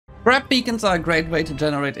KRAB beacons are a great way to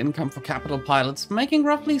generate income for capital pilots, making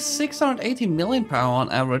roughly 680 million per hour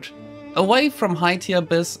on average, away from high tier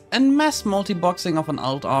biz and mass multi-boxing of an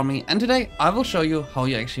alt army, and today I will show you how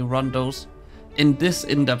you actually run those in this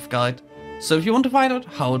in-depth guide. So if you want to find out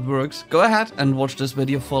how it works, go ahead and watch this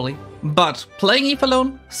video fully. But playing ETH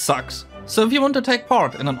alone sucks. So if you want to take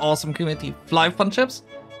part in an awesome community, fly fun ships,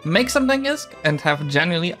 make some dank ISK and have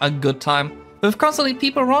genuinely a good time with constantly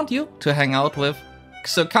people around you to hang out with.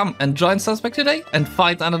 So come and join Suspect today and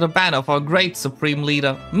fight under the banner of our great supreme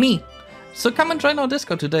leader, me. So come and join our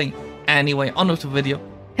Discord today. Anyway, on with the video.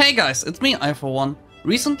 Hey guys, it's me, I41.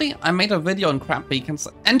 Recently I made a video on KRAB beacons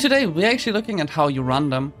and today we're actually looking at how you run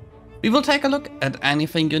them. We will take a look at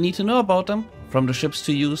anything you need to know about them, from the ships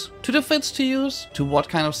to use, to the fits to use, to what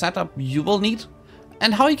kind of setup you will need,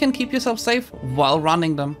 and how you can keep yourself safe while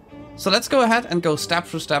running them. So let's go ahead and go step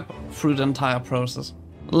through the entire process.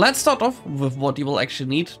 Let's start off with what you will actually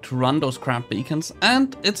need to run those KRAB beacons,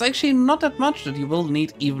 and it's actually not that much that you will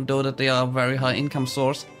need, even though that they are a very high income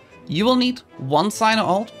source. You will need one Cyno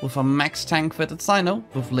alt with a max tank fitted Cyno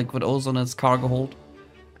with liquid ozone in its cargo hold,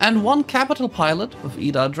 and one capital pilot with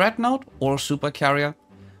either a dreadnought or a super carrier,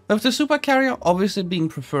 with the super carrier obviously being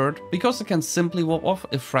preferred because it can simply warp off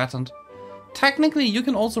if threatened. Technically you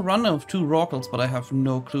can also run them with 2 Rorquals, but I have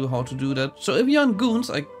no clue how to do that. So if you're on Goons,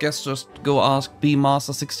 I guess just go ask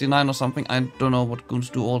Beemaster69 or something. I don't know what Goons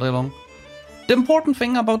do all day long. The important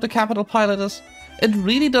thing about the capital pilot is, it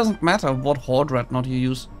really doesn't matter what Horde dreadnought you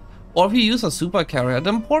use, or if you use a super carrier. The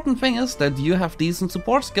important thing is that you have decent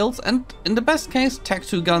support skills and, in the best case, Tech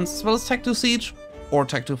 2 guns as well as Tech 2 siege, or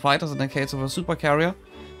Tech 2 fighters in the case of a super carrier,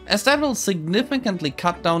 as that will significantly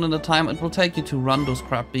cut down in the time it will take you to run those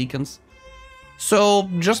KRAB beacons. So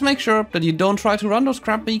just make sure that you don't try to run those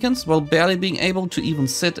KRAB beacons while barely being able to even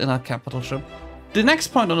sit in a capital ship. The next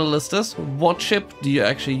point on the list is, what ship do you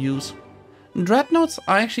actually use? Dreadnoughts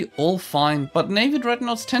are actually all fine, but Navy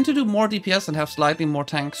Dreadnoughts tend to do more DPS and have slightly more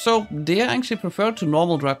tanks, so they are actually preferred to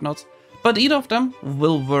normal Dreadnoughts, but either of them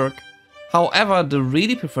will work. However, the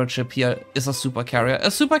really preferred ship here is a super carrier,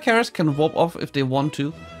 as super carriers can warp off if they want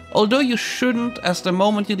to, although you shouldn't, as the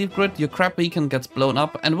moment you leave grid your KRAB beacon gets blown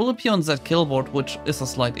up and will appear on Z killboard, which is a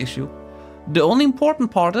slight issue. The only important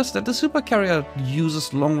part is that the super carrier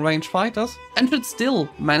uses long range fighters and should still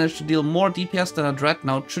manage to deal more DPS than a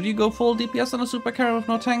dreadnought. Should you go full DPS on a super carrier with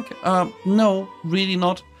no tank? No, really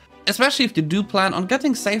not. Especially if you do plan on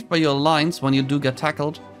getting saved by your alliance when you do get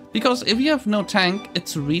tackled. Because if you have no tank,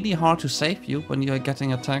 it's really hard to save you when you are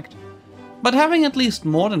getting attacked. But having at least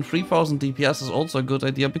more than 3000 DPS is also a good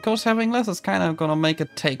idea, because having less is kinda gonna make it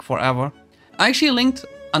take forever. I actually linked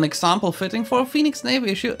an example fitting for a Phoenix Navy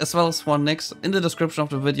issue as well as for Nyx in the description of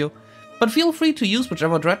the video, but feel free to use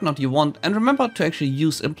whichever dreadnought you want and remember to actually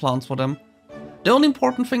use implants for them. The only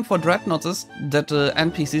important thing for dreadnoughts is that the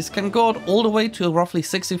NPCs can go out all the way to roughly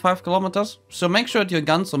 65 kilometers, so make sure that your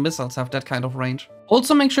guns or missiles have that kind of range.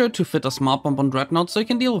 Also make sure to fit a smart bomb on dreadnought so you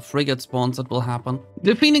can deal with frigate spawns that will happen.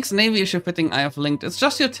 The Phoenix Navy issue fitting I have linked is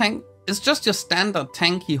just your tank, it's just your standard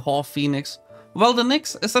tanky Horde Phoenix. While the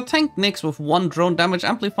Nyx is a tank Nyx with 1 drone damage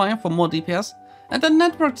amplifier for more DPS and a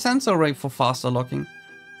network sensor array for faster locking.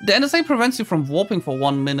 The NSA prevents you from warping for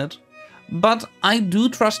 1 minute, but I do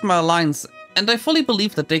trust my alliance and I fully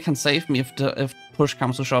believe that they can save me if push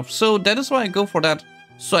comes to shove, so that is why I go for that.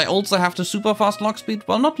 So I also have the super fast lock speed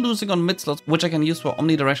while not losing on mid slots, which I can use for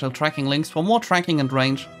omnidirectional tracking links for more tracking and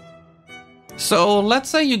range. So let's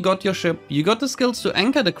say you got your ship, you got the skills to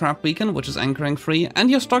anchor the KRAB beacon, which is anchoring free,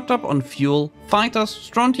 and you're stocked up on fuel, fighters,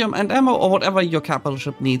 strontium and ammo or whatever your capital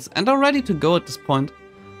ship needs and are ready to go at this point.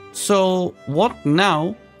 So what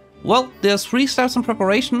now? Well, there's 3 steps in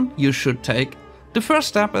preparation you should take. The first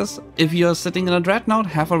step is, if you're sitting in a dreadnought,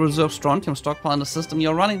 have a reserve strontium stockpile in the system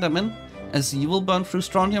you're running them in, as you will burn through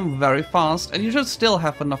strontium very fast and you should still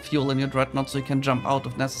have enough fuel in your dreadnought so you can jump out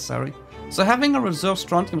if necessary. So having a reserve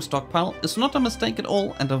strontium stockpile is not a mistake at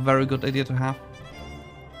all and a very good idea to have.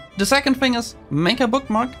 The second thing is, make a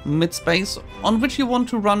bookmark mid-space on which you want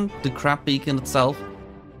to run the KRAB beacon itself.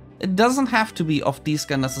 It doesn't have to be off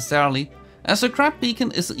D-scan necessarily, as the KRAB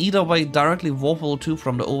beacon is either way directly warpable to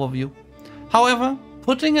from the overview. However,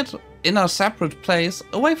 putting it in a separate place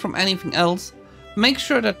away from anything else, make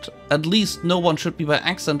sure that at least no one should be by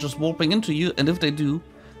accident just warping into you, and if they do,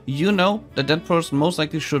 you know that that person most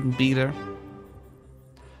likely shouldn't be there.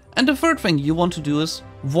 And the third thing you want to do is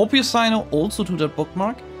warp your Cyno also to that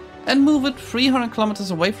bookmark and move it 300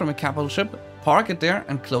 kilometers away from a capital ship, park it there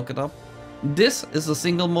and cloak it up. This is the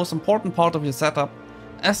single most important part of your setup,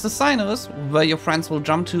 as the Cyno is where your friends will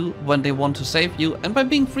jump to when they want to save you, and by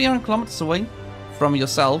being 300 kilometers away from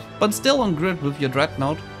yourself but still on grid with your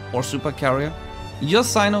dreadnought, or super carrier. Your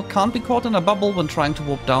Cyno can't be caught in a bubble when trying to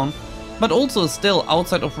warp down, but also is still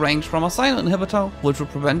outside of range from a Cyno inhibitor, which will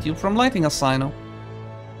prevent you from lighting a Cyno.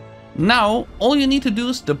 Now, all you need to do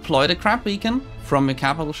is deploy the KRAB beacon from your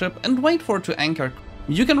capital ship and wait for it to anchor.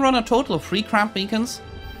 You can run a total of 3 KRAB beacons,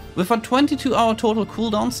 with a 22-hour total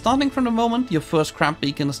cooldown starting from the moment your first KRAB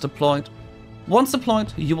beacon is deployed. Once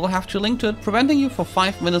deployed, you will have to link to it, preventing you for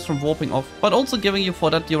 5 minutes from warping off, but also giving you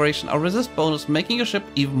for that duration a resist bonus, making your ship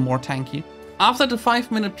even more tanky. After the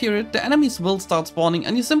 5-minute period, the enemies will start spawning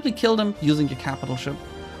and you simply kill them using your capital ship.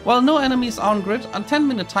 While no enemies are on grid, a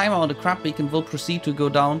 10-minute timer on the KRAB beacon will proceed to go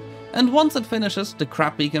down, and once it finishes, the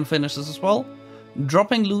KRAB beacon finishes as well,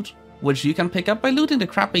 dropping loot, which you can pick up by looting the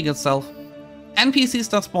KRAB beacon itself. NPCs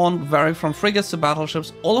that spawn vary from frigates to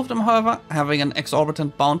battleships, all of them however having an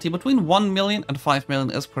exorbitant bounty between 1 million and 5 million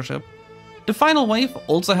ISK per ship. The final wave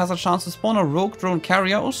also has a chance to spawn a rogue drone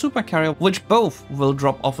carrier or super carrier, which both will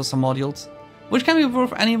drop officer modules, which can be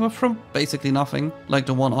worth anywhere from basically nothing, like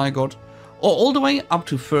the one I got, or all the way up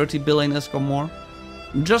to 30 billion ISK or more.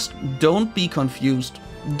 Just don't be confused,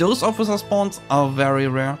 those officer spawns are very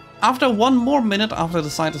rare. After 1 more minute after the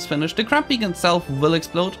site is finished, the KRAB beacon itself will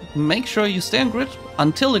explode. Make sure you stay on grid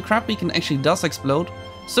until the KRAB beacon actually does explode,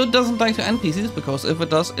 so it doesn't die to NPCs, because if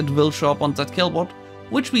it does, it will show up on that killboard,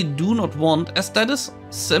 which we do not want, as that is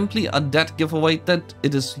simply a dead giveaway that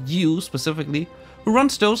it is you specifically who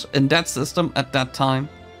runs those in that system at that time.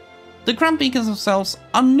 The KRAB beacons themselves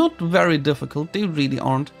are not very difficult, they really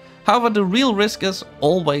aren't. However, the real risk is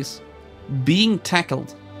always being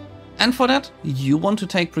tackled. And for that, you want to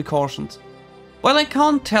take precautions. While I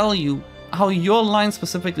can't tell you how your line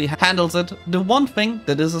specifically handles it, the one thing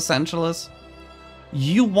that is essential is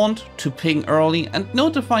you want to ping early and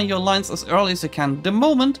notify your lines as early as you can the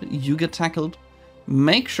moment you get tackled.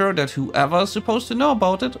 Make sure that whoever is supposed to know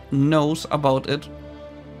about it knows about it.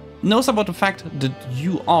 Knows about the fact that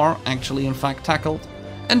you are actually in fact tackled.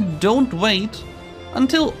 And don't wait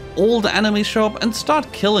until all the enemies show up and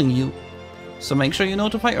start killing you. So make sure you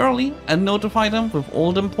notify early and notify them with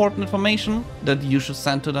all the important information that you should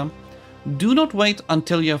send to them. Do not wait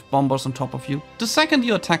until you have bombers on top of you. The second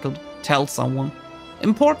you are tackled, tell someone.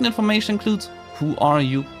 Important information includes who are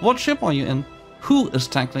you, what ship are you in, who is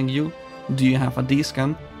tackling you, do you have a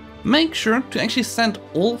D-scan. Make sure to actually send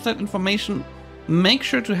all of that information. Make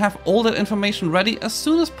sure to have all that information ready as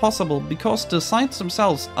soon as possible, because the sites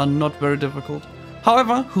themselves are not very difficult.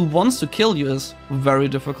 However, who wants to kill you is very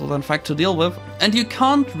difficult in fact to deal with, and you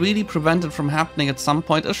can't really prevent it from happening at some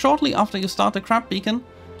point, as shortly after you start the KRAB beacon,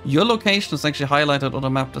 your location is actually highlighted on the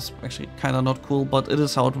map. That's actually kinda not cool, but it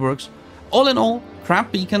is how it works. All in all,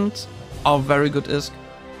 KRAB beacons are very good ISK.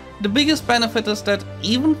 The biggest benefit is that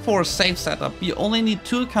even for a safe setup, you only need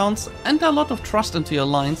 2 accounts and a lot of trust into your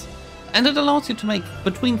lines, and it allows you to make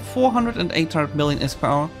between 400 and 800 million ISK per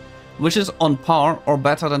hour, which is on par or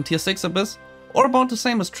better than tier 6 Abyss, or about the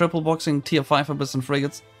same as triple boxing tier 5 Abyss and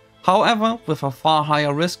frigates, however with a far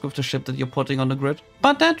higher risk with the ship that you're putting on the grid.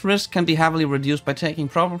 But that risk can be heavily reduced by taking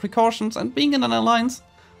proper precautions and being in an alliance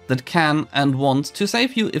that can and wants to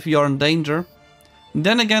save you if you're in danger.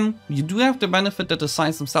 Then again, you do have the benefit that the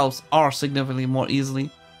sites themselves are significantly more easily.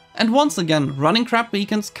 And once again, running KRAB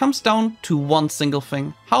beacons comes down to one single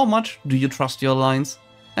thing: how much do you trust your alliance?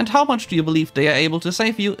 And how much do you believe they are able to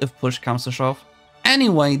save you if push comes to shove?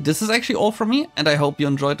 Anyway, this is actually all from me, and I hope you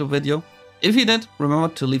enjoyed the video. If you did,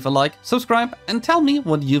 remember to leave a like, subscribe, and tell me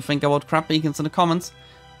what you think about KRAB beacons in the comments,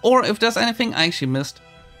 or if there's anything I actually missed.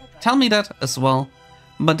 Tell me that as well.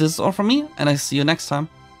 But this is all from me, and I see you next time.